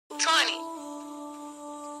20.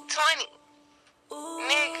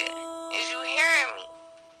 Nigga, is you hearing me?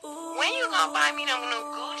 When you gonna buy me them new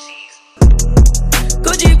Gucci's?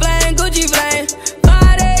 Gucci flame,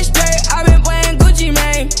 5 days straight, I've been playing Gucci,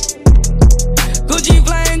 man. Gucci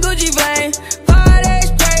flame, 5 days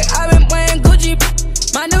straight, I've been playing Gucci.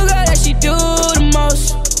 My new girl that she do the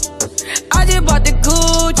most. I just bought the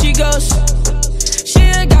Gucci ghost. She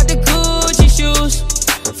ain't got the Gucci shoes.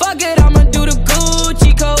 Fuck it, I'ma do the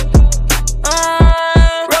Gucci coat.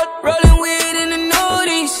 Rolling weed in the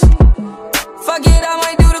nudies. Fuck it, I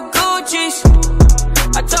might do the Gucci's.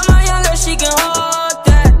 I told my young girl she can hold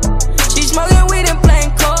that. She smoking weed and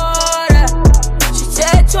playing Kodak. She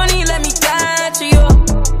said 20, let me die to you.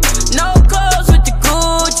 No clothes with the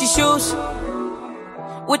Gucci shoes.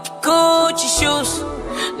 With the Gucci shoes.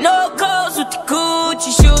 No clothes with the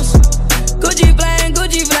Gucci shoes. Gucci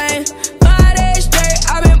flame, 5 days straight,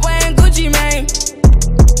 I've been playing Gucci, man.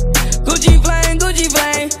 Gucci flame,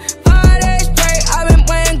 5 days straight, I've been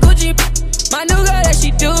playing Gucci. My new girl that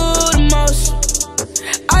she do the most.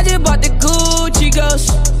 I just bought the Gucci ghost.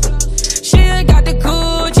 She ain't got the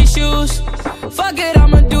Gucci shoes. Fuck it,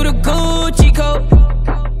 I'ma do the Gucci coat.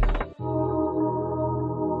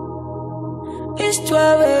 It's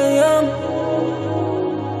 12 a.m.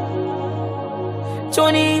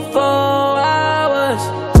 24 hours.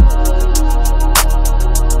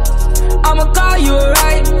 I'ma call you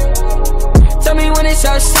alright. Tell me when it's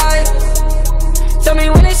outside. Tell me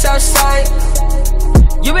when it's outside.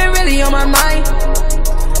 You been really on my mind.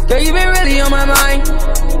 Girl, you been really on my mind.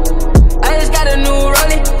 I just got a new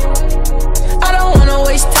rollie. I don't wanna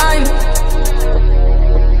waste time.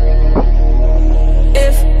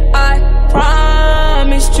 If I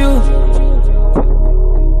promised you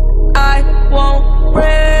I won't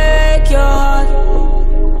break your heart,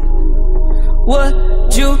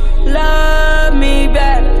 would you love me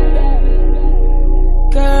back?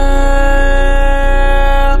 Girl,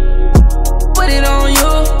 put it on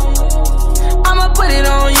you. I'ma put it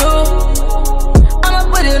on you. I'ma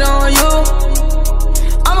put it on you.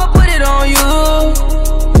 I'ma put it on you.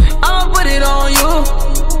 I'ma put it on you.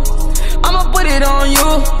 I'ma put it on you.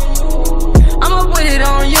 I'ma put it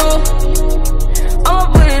on you. I'ma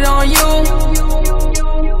put it on you.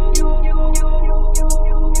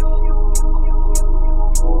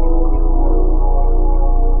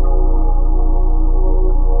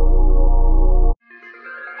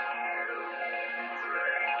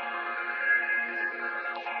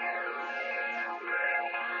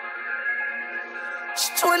 It's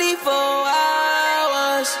 24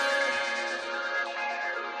 hours.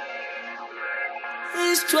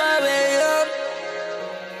 It's 12 a.m.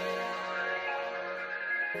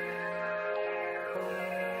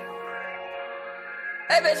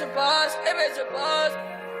 Hey, bitch, your boss. Hey, bitch, your boss.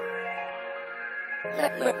 Hey,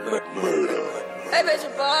 bitch,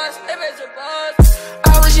 your boss. Hey, bitch, your boss. I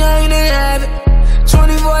was young and have it.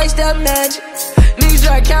 24 step magic. Niggas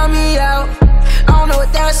try to count me out. I don't know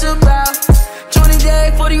what that's about. 20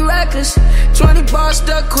 days, 40 records. 20 bars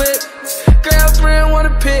stuck quick. Girlfriend wanna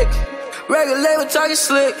pick. Regular label talking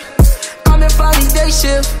slick. I'm in Folly's day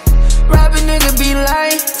shift. Rapping nigga be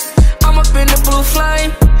lame. I'm up in the blue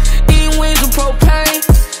flame. Eating wings with propane.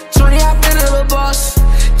 20, I been a little boss.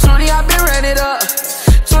 20, I been running up.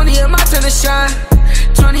 20, it's my turn to shine.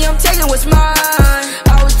 20, I'm taking what's mine.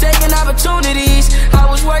 I was taking opportunities. I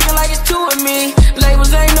was working like it's two of me.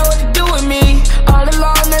 Labels ain't know what to do with me. All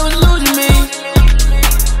along they was losing me.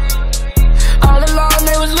 All along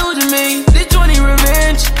they was losing me. This 20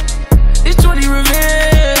 revenge. This 20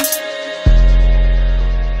 revenge.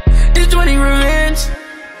 This 20 revenge.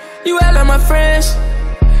 You act like my friends.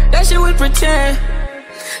 That shit was pretend.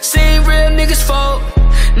 Seen real niggas fold.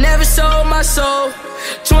 Never sold my soul.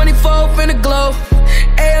 24 finna glow.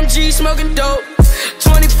 AMG smoking dope.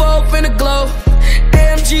 24 finna glow.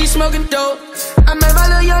 AMG smoking dope. I made my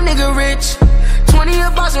little young nigga rich. 20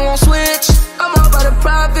 a boss and won't switch. I'm all about the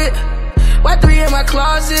profit. Why 3 in my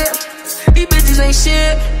closet? These bitches ain't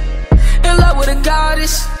shit. In love with a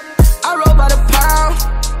goddess. I roll by the pound.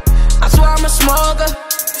 I swear I'm a smoker.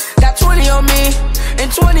 Got 20 on me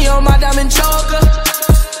and 20 on my diamond choker.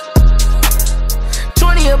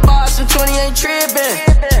 20 a boss and 20 ain't trippin'.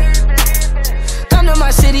 Come to my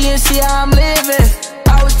city and see how I'm living.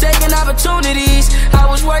 I was taking opportunities. I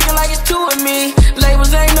was working like it's two of me.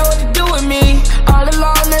 Labels ain't know what to do with me. All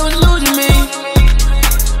along they was losing me.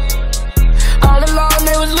 All along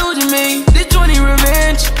they was losing me. This 20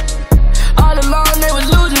 revenge. All along they was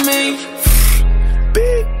losing me.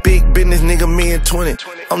 Big business nigga, me and 20.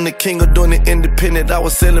 I'm the king of doing it independent. I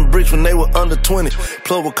was selling bricks when they were under 20.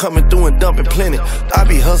 Plug were coming through and dumping plenty. I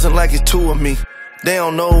be hustling like it's two of me. They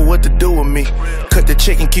don't know what to do with me. Cut the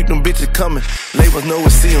check and keep them bitches coming. Labels know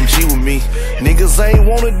it's CMG with me. Niggas ain't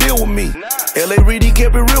wanna deal with me. LA Reedy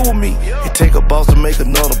kept it real with me. It take a boss to make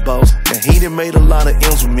another boss. Now he done made a lot of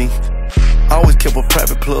M's with me. Always kept a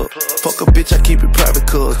private plug. Fuck a bitch, I keep it private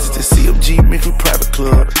cuz. It's the CMG mixed with private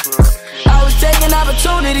club. I was taking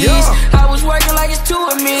opportunities. I was working like it's two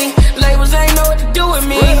of me. Labels ain't know what to do with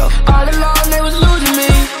me. All along they was losing me.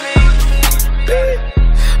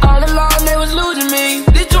 All along they was losing me.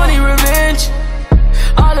 This 20 revenge.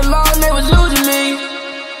 All along they was losing me.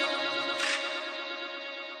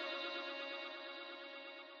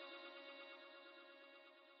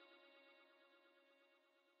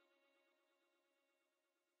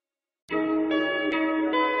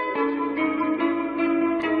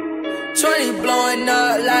 Blowing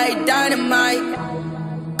up like dynamite.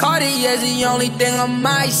 Cartier's the only thing on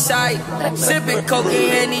my sight. Sipping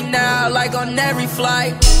cocaine now like on every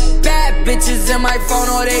flight. Bad bitches in my phone,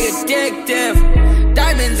 oh they addictive.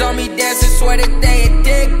 Diamonds on me dancing, swear that they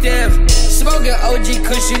addictive. Smoking OG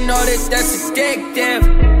Kush, you know that that's addictive.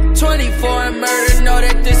 24 and murder, know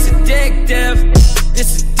that this addictive.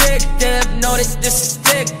 This addictive, know that this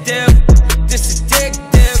addictive. This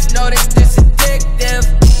addictive, know that this addictive.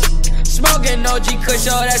 Smoking OG Kush,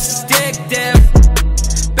 oh that's addictive.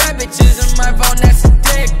 Bad bitches in my phone, that's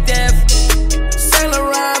addictive. Saint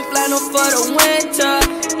Laurent flannel for the winter.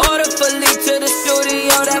 Order for Lee to the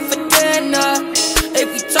studio, that for dinner.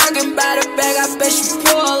 If you talking about a bag, I bet you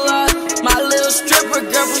pull up. My little stripper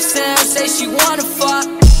girl from Sam say she wanna fuck.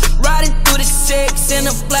 Riding through the 6 in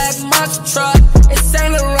a black monster truck. It's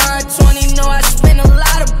Saint Laurent 20, know I spend a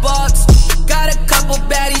lot of bucks. Got a couple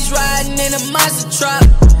baddies riding in a monster truck.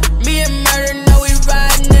 Me and Murda know we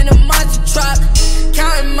riding in a monster truck.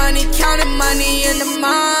 Counting money in the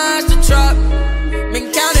monster truck.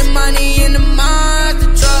 Been counting money in the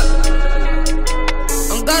monster truck.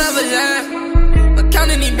 I'm going over there. I'm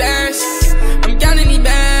counting these bands. I'm counting these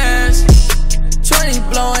bands. 20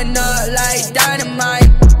 blowing up like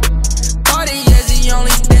dynamite. Cartier's the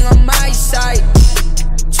only thing on my sight.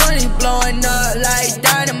 20 blowing up like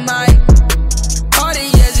dynamite.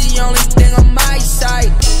 Cartier's the only thing on my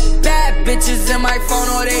sight. Bad bitches in my phone,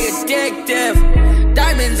 oh they addictive.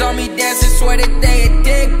 Diamonds on me dancing, swear that they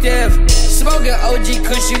addictive. Smoking OG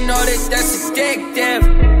Kush, you know that that's addictive.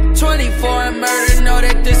 24 and murder, know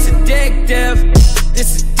that this addictive.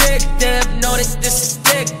 This addictive, know that this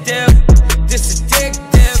addictive. This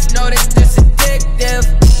addictive, know that this addictive.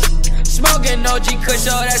 Smoking OG Kush,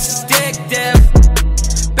 oh that's addictive.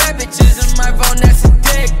 Bad bitches in my phone, that's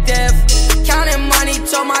addictive. Counting money,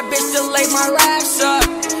 told my bitch to lay my racks up.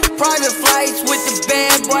 Private flights with the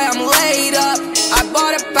band, boy, I'm laid up. I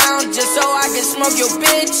bought a pound just so I can smoke your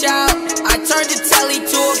bitch out. I turned the telly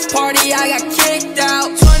to a party, I got kicked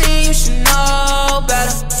out. 20, you should know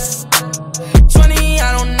better. 20,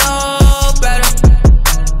 I don't know better.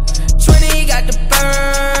 20, got the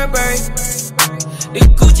Burberry. The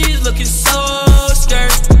Gucci's looking so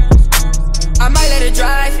scared. I might let it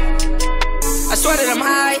drive. I swear that I'm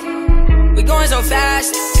high. We going so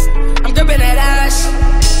fast. I'm gripping that ass.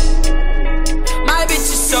 My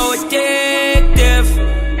bitch is so addictive.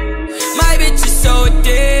 My bitch is so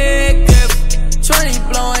addictive. 20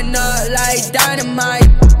 blowing up like dynamite.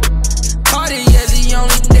 Cartier's the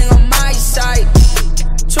only thing on my sight.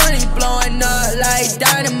 20 blowing up like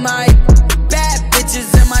dynamite. Bad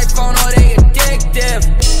bitches in my phone, oh they addictive.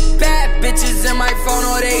 Bad bitches in my phone,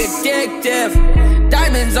 oh they addictive.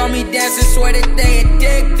 Diamonds on me dancing, swear that they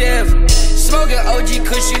addictive. Smoking OG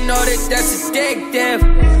Kush, you know that that's addictive.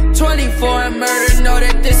 24 and murder, know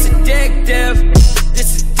that this addictive.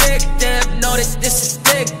 This addictive, know that this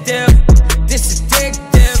addictive. This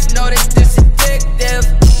addictive, know that this addictive.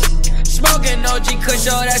 Smoking OG Kush,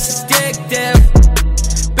 oh that's addictive.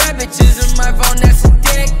 Bad bitches in my phone, that's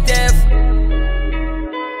addictive.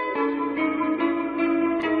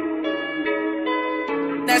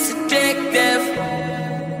 That's addictive.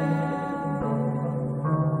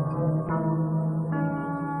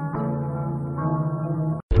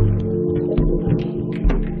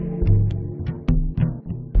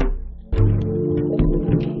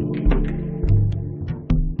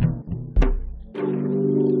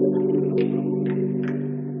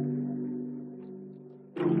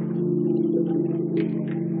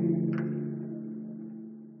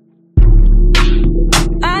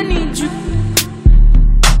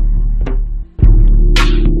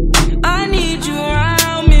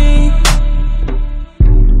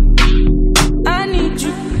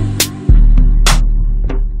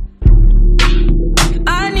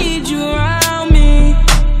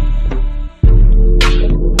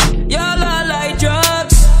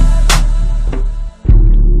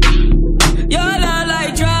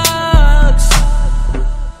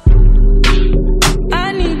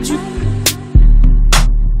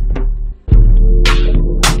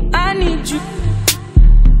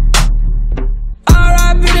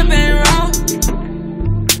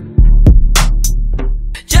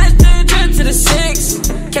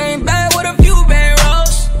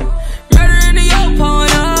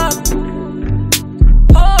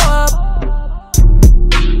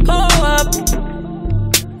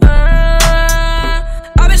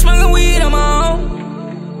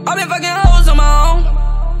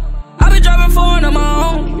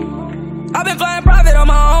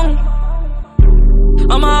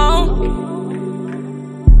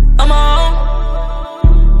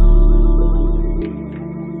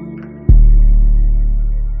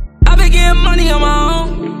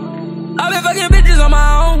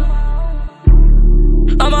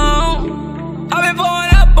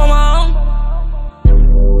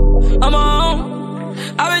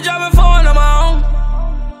 I've been dropping phone on my own.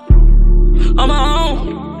 On my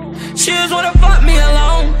own. She just wanna fuck me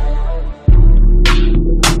alone.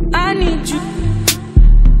 I need you.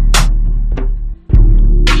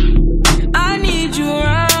 I need you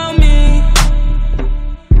around me.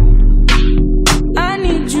 I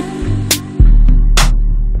need you.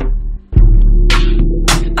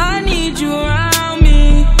 I need you around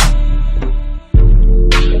me.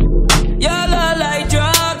 Your love like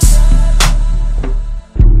drugs.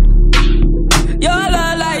 Your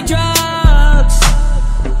love like drugs.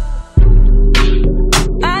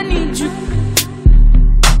 I need you.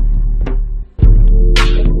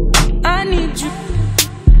 I need you.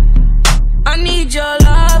 I need your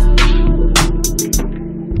love.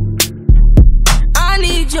 I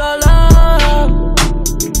need your love.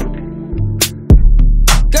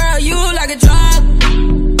 Girl, you like a drug.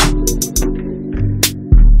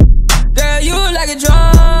 Girl, you like a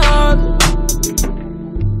drug.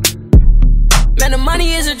 Man, the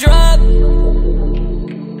money is a drug.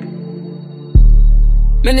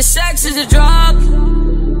 Man, the sex is a drug.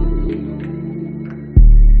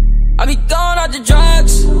 I be throwing out the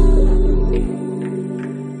drugs.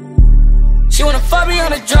 She wanna fuck me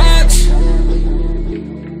on the drugs.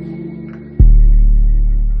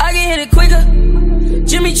 I can hit it quicker.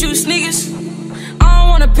 Jimmy Choo sneakers. I don't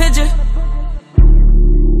want a picture.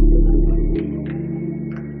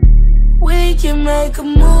 We can make a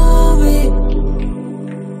movie.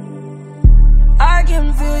 I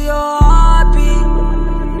can feel your